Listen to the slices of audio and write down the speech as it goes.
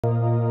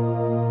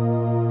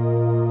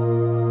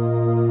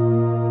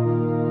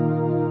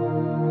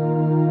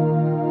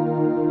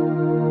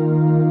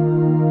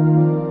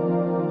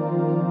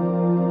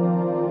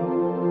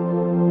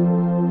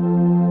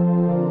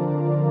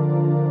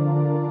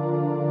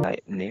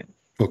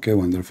Okay,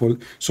 wonderful.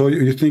 So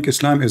you think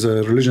Islam is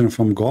a religion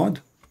from God?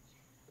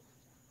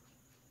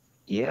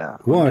 Yeah,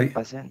 Why?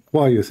 100%.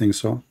 Why you think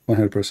so?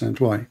 100%.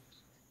 Why?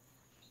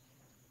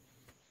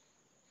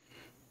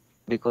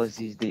 Because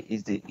is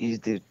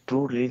the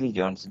true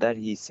religions that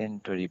he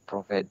sent to the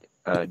prophet,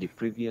 the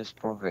previous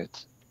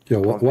prophets. Yeah,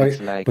 why?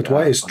 Prophets like But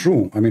why is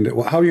true? I mean,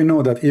 how you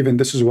know that even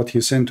this is what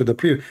he sent to the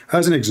previous?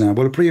 As an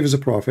example, previous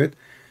prophet,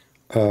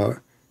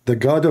 the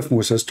God of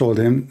Moses told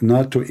him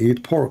not to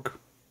eat pork,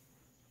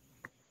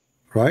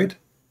 right?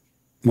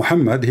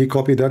 Muhammad, he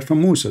copied that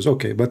from Moses.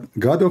 Okay, but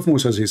God of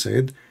Moses, he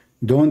said,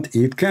 don't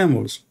eat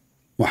camels.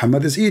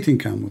 Muhammad is eating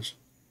camels.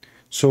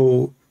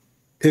 So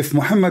if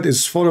Muhammad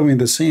is following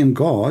the same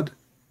God,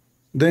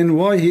 then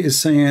why he is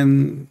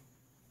saying,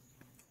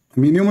 I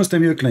mean, you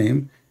Muslim, you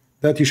claim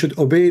that you should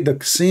obey the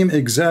same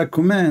exact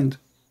command,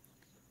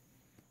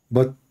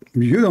 but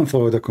you don't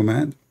follow the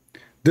command.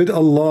 Did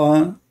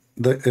Allah,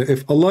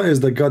 if Allah is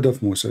the God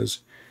of Moses,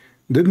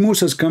 did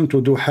Moses come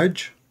to do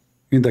Hajj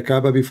in the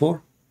Kaaba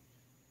before?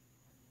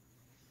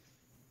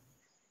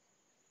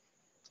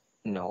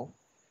 no.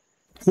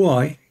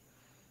 Why?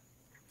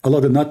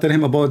 Allah did not tell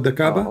him about the Oh,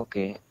 Kaaba?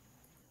 okay.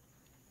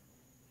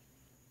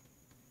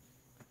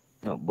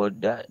 No, but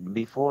that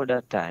before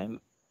that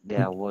time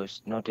there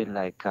was nothing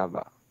like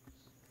Kaaba.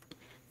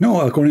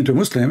 No, according to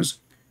Muslims,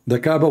 the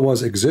Kaaba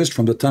was exist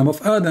from the time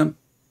of Adam.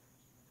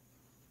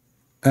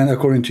 And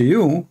according to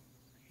you,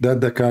 that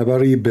the Kaaba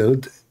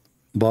rebuilt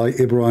by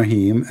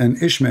Ibrahim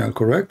and Ishmael,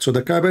 correct? So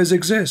the Kaaba is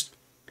exist.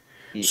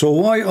 Ye- So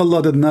why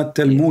Allah did not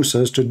tell Yes.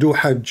 Moses to do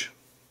Hajj?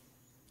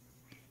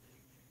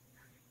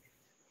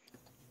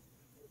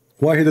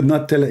 Why he did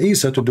not tell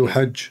Isa to do Okay.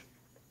 Hajj?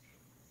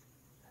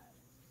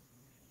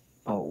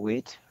 Oh,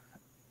 wait.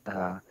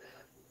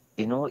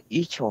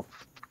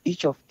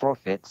 Each of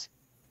prophets,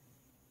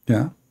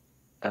 Yeah.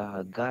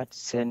 God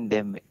send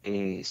them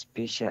a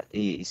special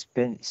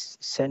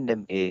send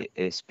them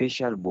a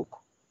special book.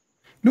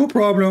 No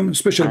problem.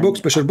 Special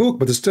And book,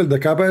 but still the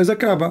Kaaba is the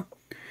Kaaba.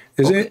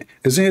 okay,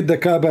 Isn't it the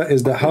Kaaba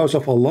is the okay, house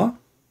of Allah?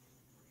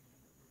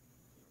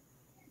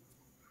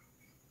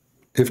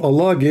 If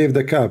Allah gave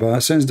the Kaaba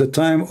since the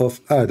time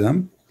of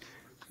Adam,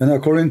 and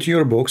according to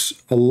your books,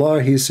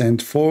 Allah he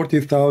sent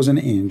 40,000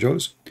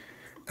 angels,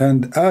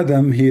 and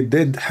Adam he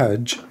did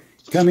Hajj,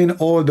 coming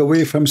all the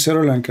way from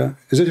Sri Lanka.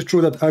 Is it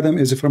true that Adam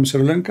is from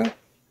Sri Lanka?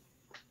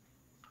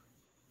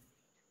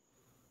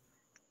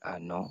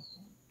 no,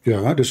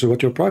 Yeah, this is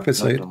what your prophet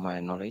not to said. my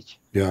knowledge.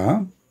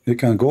 Yeah, you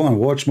can go and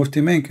watch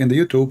Mufti Mink in the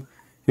YouTube.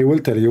 He will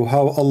tell you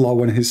how Allah,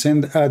 when he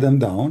sent Adam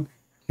down,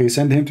 he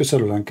sent him to Sri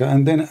Lanka,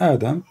 and then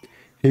Adam,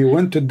 he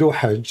went to do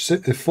Hajj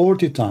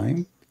 40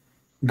 times,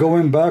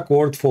 going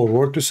backward,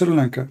 forward to Sri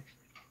Lanka.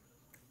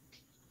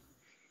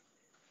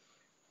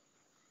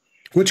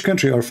 Which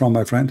country are you from,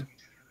 my friend?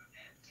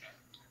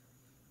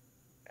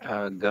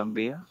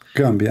 Gambia.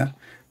 Gambia.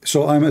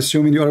 So I'm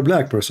assuming you are a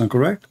black person,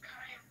 correct?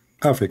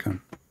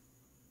 African.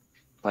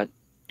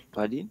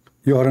 Pardon?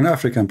 You are an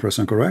African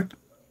person, correct?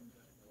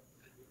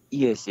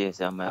 Yes,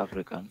 I'm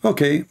African.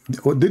 Okay.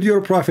 Did your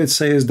prophet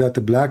say that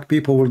the black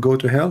people will go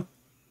to hell?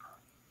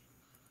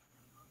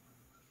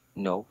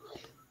 No.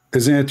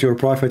 Isn't it your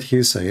prophet,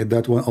 he said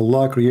that when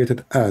Allah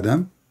created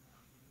Adam,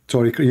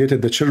 so he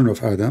created the children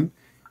of Adam,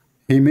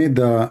 he made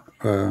the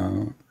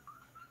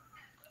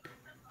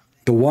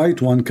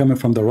white one coming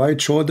from the right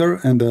shoulder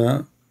and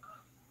the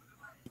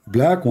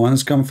black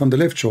ones coming from the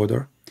left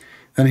shoulder.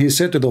 And he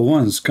said to the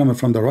ones coming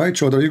from the right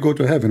shoulder, you go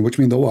to heaven, which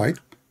means the white.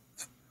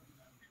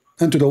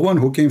 And to the one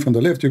who came from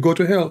the left, you go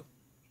to hell.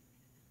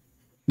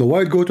 The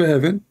white go to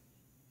heaven,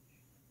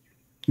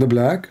 the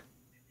black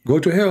go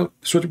to hell.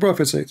 That's what the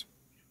prophet says.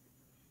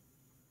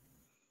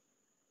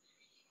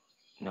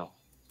 No.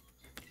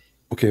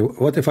 Okay,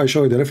 what if I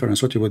show you the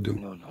reference? What you would do?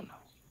 No.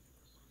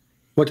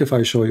 What if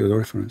I show you the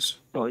reference?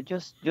 No,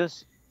 just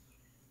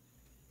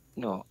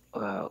no.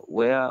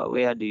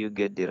 Where do you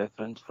get the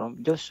reference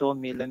from? Just show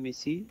me. Let me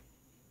see.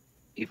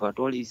 If at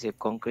all is a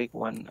concrete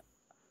one,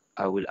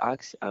 I will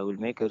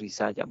make a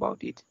research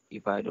about it.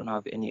 If I don't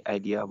have any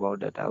idea about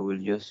that, I will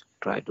just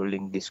try to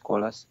link the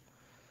scholars,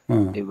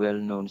 the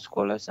well-known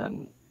scholars,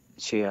 and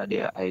share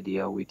their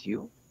idea with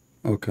you.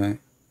 Okay.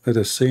 Let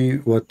us see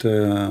what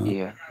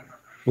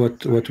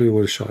what we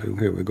will show you.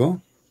 Here we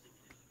go.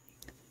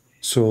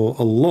 So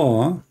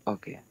Allah.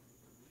 Okay.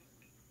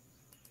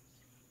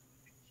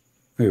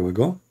 Here we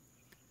go.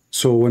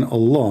 So when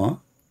Allah,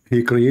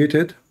 he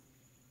created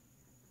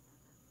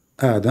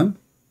Adam,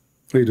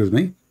 read with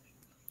me.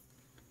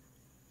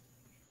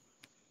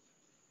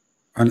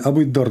 And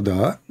Abu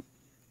Darda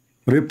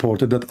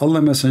reported that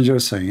Allah Messenger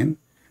saying,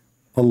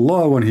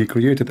 Allah, when he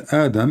created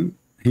Adam,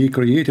 he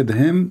created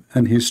him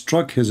and he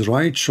struck his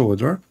right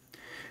shoulder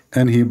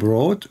and he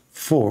brought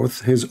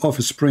forth his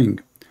offspring,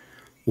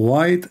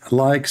 white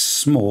like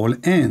small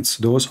ants.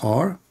 Those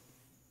are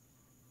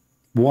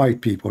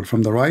white people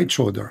from the right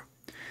shoulder.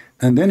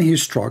 And then he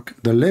struck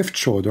the left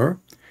shoulder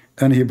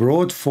and he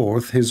brought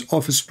forth his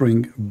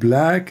offspring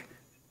black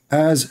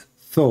as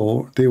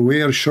though they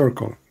were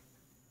charcoal.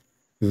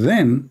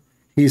 Then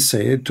he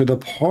said to the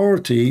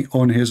party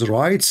on his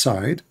right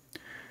side,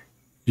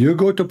 you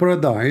go to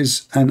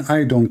paradise and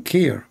I don't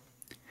care.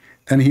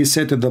 And he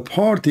said to the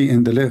party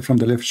in the left, from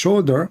the left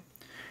shoulder,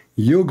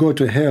 you go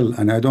to hell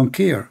and I don't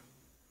care.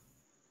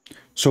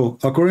 So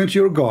according to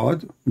your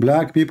God,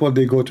 black people,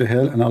 they go to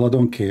hell and Allah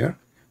don't care.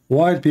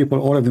 White people,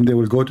 all of them, they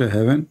will go to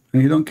heaven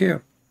and he don't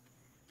care.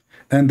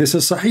 And this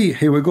is sahih.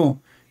 Here we go.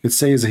 It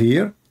says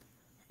here,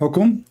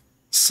 hukum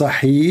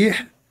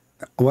sahih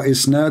wa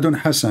isnadun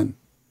hasan.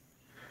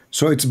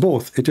 So it's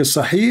both. It is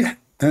sahih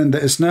and the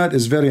isnad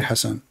is very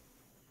hasan.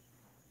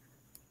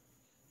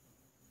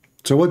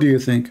 So what do you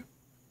think?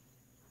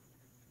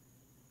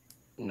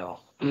 No.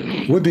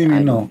 What do you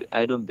mean no?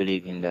 I don't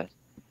believe in that.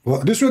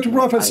 Well, this is what the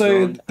Prophet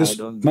said. This,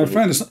 my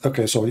friend, is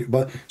okay. Sorry,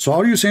 but so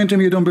are you saying to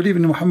me you don't believe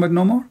in Muhammad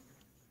no more?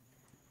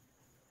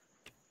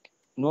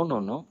 No, no,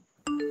 no.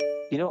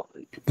 You know.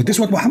 But this is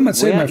what Muhammad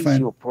said, my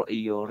friend.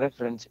 Your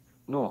reference?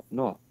 No,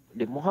 no.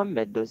 The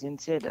Muhammad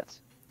doesn't say that.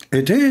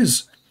 It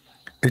is.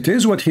 It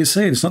is what he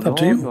said. It's not up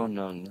to you. No,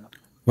 no, no.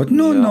 What?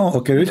 No, no.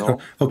 Okay, no.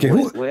 Okay.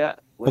 Where,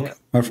 okay,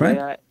 my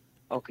friend.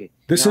 Okay.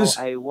 This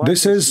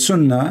is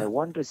Sunnah. I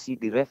want to see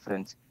the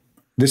reference.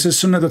 This is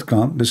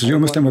Sunnah.com. This is your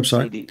Muslim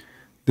website.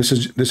 This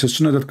is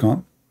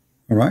Sunnah.com.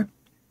 All right.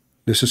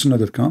 This is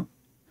Sunnah.com.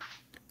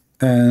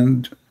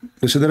 And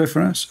this is the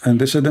reference. And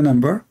this is the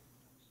number.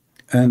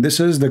 And this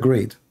is the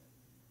grade.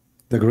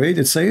 The grade,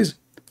 it says,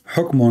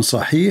 Hukmun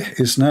Sahih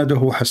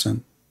Isnaduhu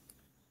Hasan.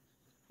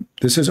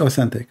 This is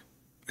authentic.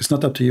 It's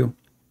not up to you.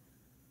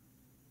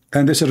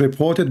 And this is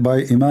reported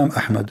by Imam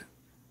Ahmad.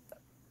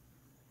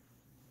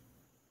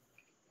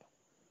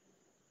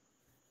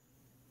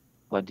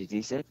 What did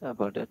he say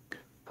about that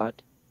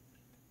part?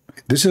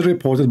 This is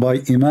reported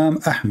by Imam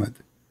Ahmad.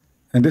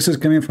 And this is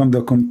coming from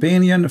the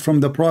companion from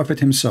the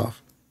Prophet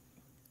himself.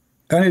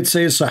 And it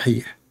says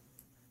Sahih.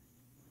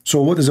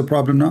 So what is the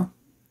problem now?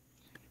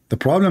 The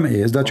problem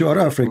is that you are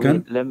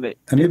African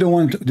and you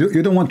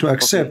don't want to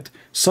accept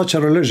such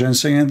a religion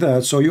saying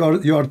that. So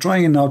you are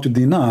trying now to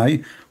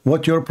deny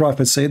what your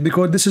Prophet said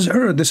because this is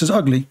this is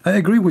ugly. I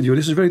agree with you.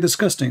 This is very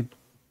disgusting.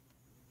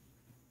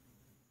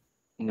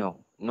 No,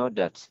 not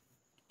that.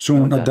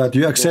 So not that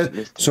you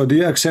accept. So do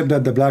you accept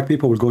that the black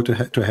people will go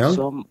to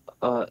hell?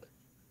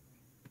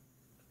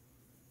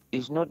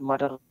 It's not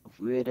matter of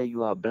whether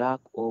you are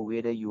black or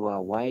whether you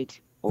are white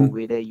or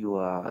whether you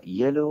are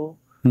yellow.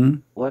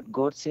 What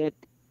God said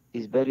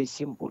is very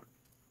simple.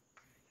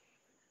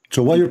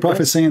 So why your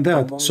prophet saying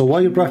that? So why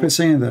your prophet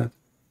saying that?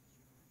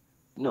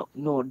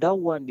 No, that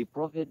one the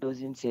prophet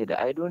doesn't say that.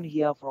 I don't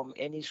hear from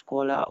any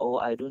scholar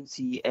or I don't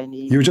see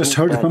any. You just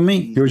heard from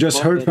me. You just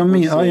heard from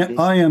me.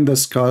 I am the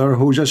scholar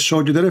who just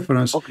showed you the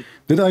reference. Okay.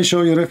 Did I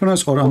show you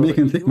reference or I'm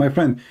making my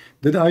friend?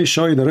 Did I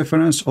show you the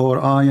reference or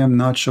I am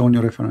not showing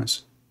you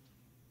reference?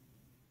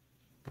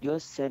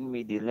 Just send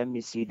me let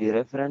me see the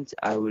reference.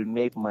 I will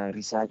make my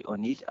research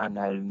on it and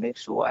I'll make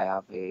sure I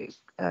have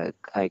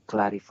I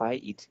clarify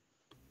it.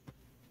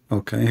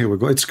 Okay, here we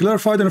go. It's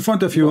clarified in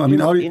front of you. I mean,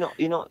 not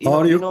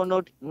all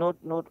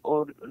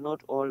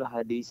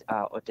hadiths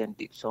are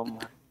authentic. Some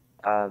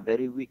are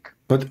very weak.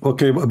 But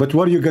okay, but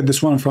where do you get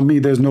this one from me?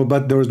 There is no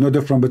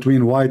difference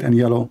between white and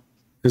yellow.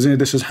 Isn't it?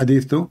 This is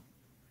hadith too.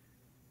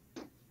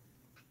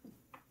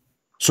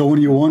 So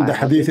when you want the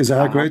hadith is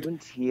accurate,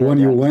 when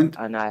you want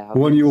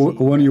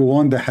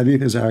the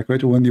hadith is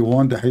accurate, when you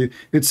want the hadith,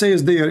 it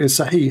says there is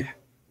sahih.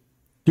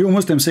 You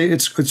Muslims say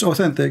it's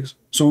authentic.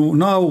 So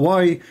now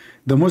why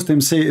the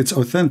Muslims say it's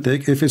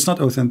authentic if it's not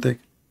authentic?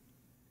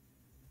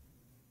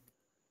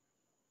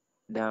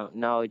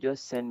 Now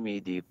just send me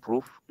the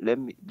proof. Let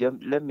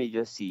me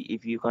just see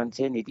if you can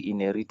send it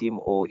in a written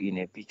or in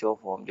a picture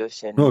form. Just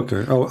send me.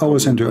 Okay, I will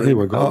send you. Here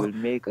we go. I will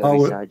make a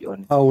research on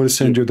it. I will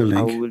send you the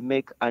link. I will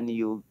make, and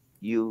you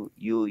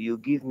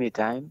give me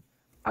time.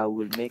 I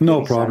will make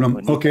no problem.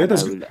 Okay, let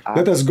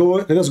us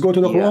go to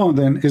the Quran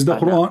then. Is the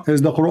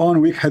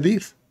Quran weak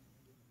hadith?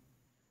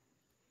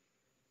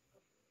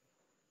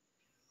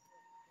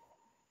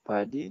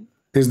 Pardon?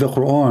 Is the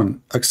Quran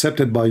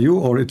accepted by you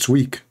or it's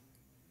weak?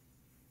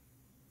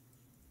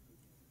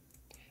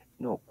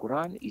 No,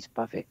 Quran is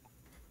perfect.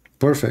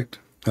 Perfect.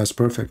 That's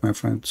perfect, my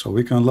friend. So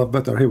we can love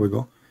better. Here we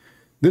go.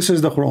 This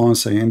is the Quran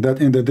saying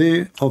that in the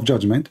day of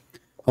judgment,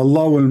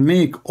 Allah will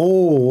make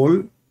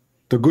all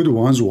the good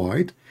ones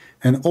white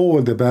and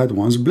all the bad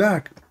ones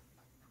black.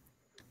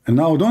 And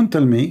now don't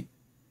tell me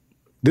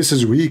this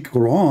is weak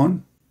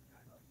Quran.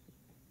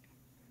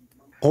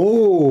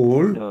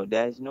 No,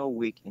 there is no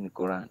weak in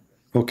Quran.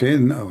 Okay,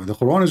 no, the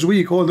Quran is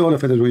weak. All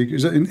of it is weak.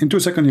 In 2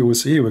 seconds you will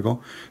see. Here we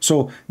go.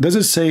 So does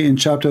it say in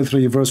chapter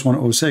 3 verse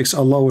 106,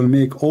 Allah will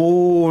make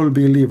all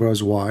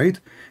believers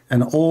white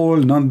and all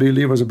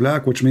non-believers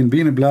black, which means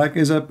being black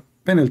is a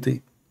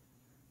penalty,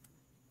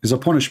 is a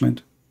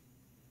punishment?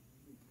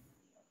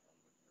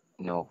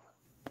 No.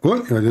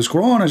 Good. This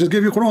Quran, I just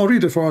gave you Quran.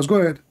 Read it for us. Go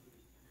ahead.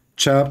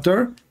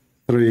 Chapter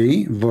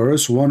 3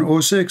 verse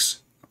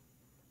 106.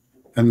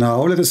 And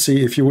now let us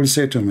see if you will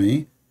say to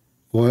me,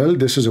 well,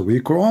 this is a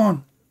weak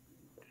Quran.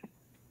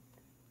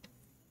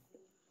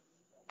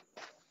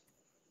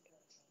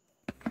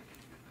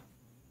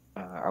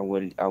 I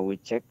will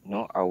check.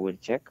 No, I will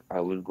check.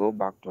 I will go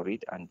back to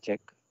it and check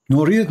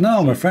No, read it and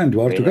now, my see friend.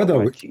 We are whether together.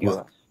 what you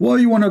are. Why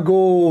you want to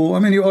go? I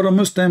mean, you are a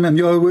Muslim and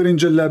you are wearing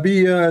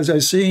jalabiya, as I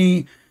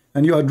see,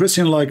 and you are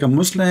dressing like a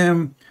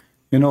Muslim.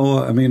 You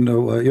know, I mean,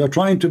 you are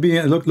trying to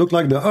be look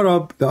like the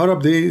Arab. The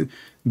Arab, they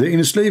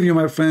enslave you,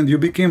 my friend. You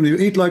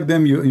eat like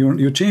them.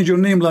 You change your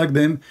name like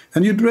them,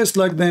 and you dress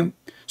like them.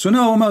 So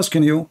now I'm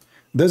asking you,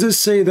 does it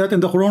say that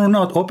in the Quran or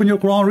not? Open your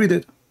Quran, read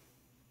it.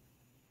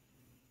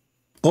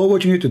 All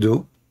what you need to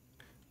do,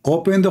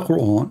 open the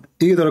Quran.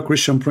 Either a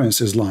Christian prince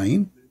is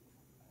lying,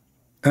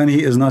 and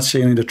he is not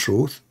saying the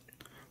truth,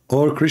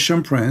 or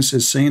Christian prince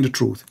is saying the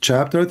truth.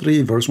 Chapter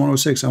 3, verse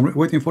 106. I'm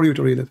waiting for you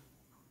to read it.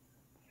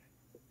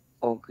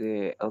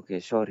 Okay,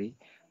 sorry.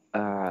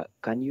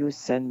 Can you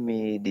send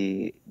me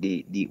the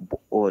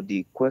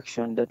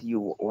question that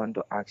you want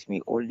to ask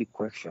me? All the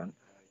question.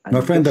 And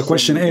My friend, the just send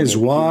question me in is a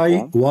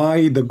written form.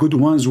 why the good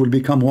ones will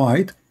become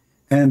white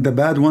and the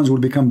bad ones will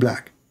become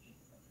black?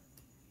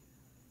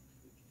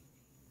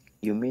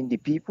 You mean the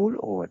people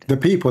or what? The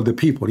people,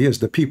 yes,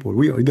 the people.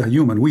 We are the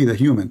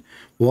human.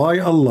 Why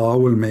Allah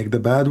will make the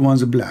bad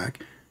ones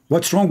black?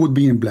 What's wrong with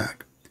being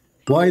black?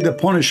 Why the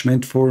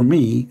punishment for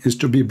me is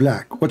to be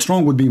black? What's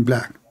wrong with being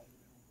black?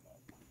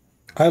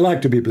 I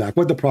like to be black.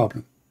 What's the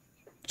problem?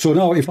 So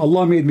now if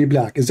Allah made me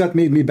black, is that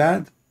made me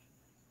bad?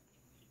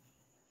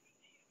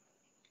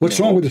 What's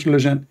wrong with this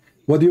religion?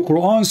 What the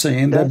Quran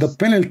saying that the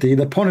penalty,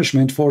 the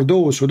punishment for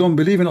those who don't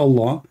believe in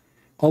Allah,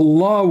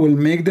 Allah will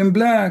make them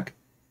black.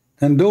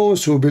 And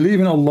those who believe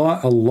in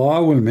Allah,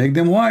 Allah will make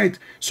them white.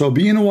 So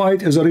being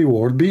white is a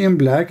reward, being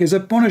black is a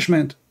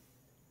punishment.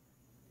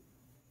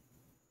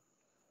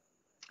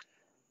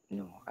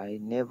 No, I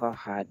never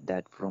heard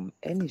that from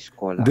any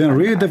scholar. Then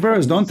read the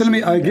verse. Don't tell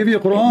me I give you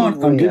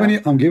Quran.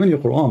 I'm giving you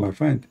Quran, my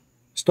friend.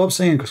 Stop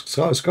saying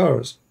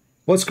scars.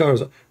 What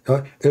scars?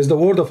 Is the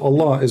word of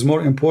Allah is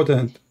more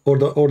important or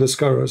the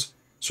scars?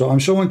 So I'm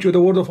showing you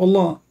the word of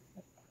Allah.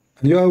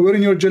 And you are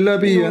wearing your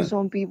jalabiya. You know,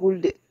 some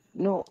people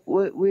no,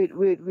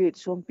 wait.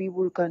 Some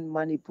people can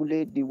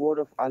manipulate the word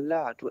of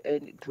Allah to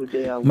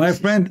their wishes. My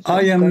friend,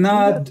 I am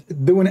not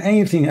doing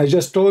anything. I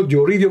just told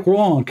you, read your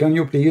Quran. Can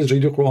you please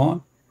read your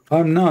Quran?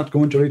 I'm not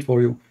going to read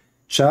for you.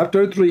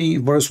 Chapter 3,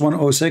 verse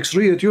 106.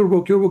 Read it. Your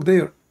book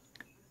there.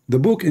 The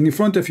book in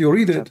front of you.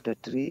 Read it. Chapter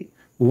 3.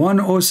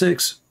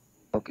 106.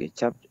 Okay,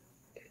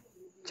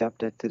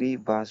 chapter 3,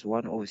 verse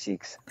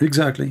 106.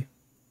 Exactly.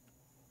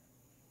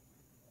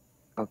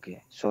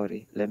 Okay,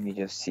 sorry. Let me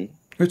just see.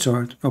 It's all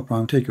right. No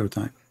problem. Take your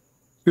time.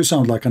 You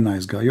sound like a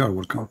nice guy. You are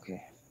welcome.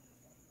 Okay.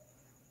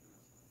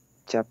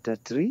 Chapter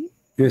 3,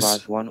 yes.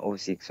 verse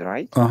 106,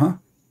 right? Uh-huh.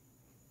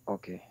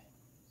 Okay.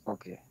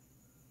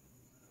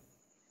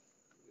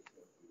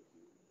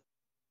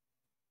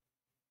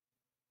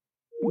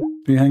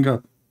 He hang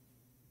up.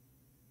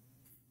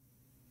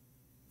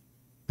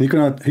 He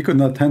could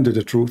not handle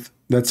the truth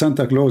that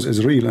Santa Claus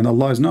is real and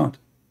Allah is not.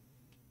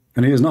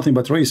 And he is nothing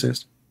but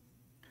racist.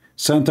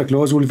 Santa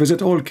Claus will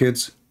visit all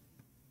kids.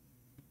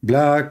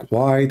 Black,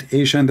 white,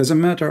 Asian, doesn't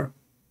matter.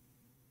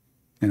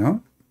 You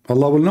know,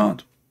 Allah will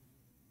not.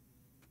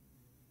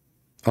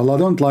 Allah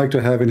don't like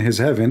to have in his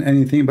heaven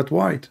anything but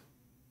white.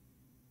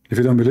 If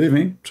you don't believe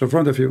me, it's in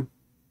front of you.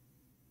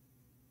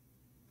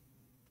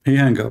 He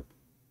hang up.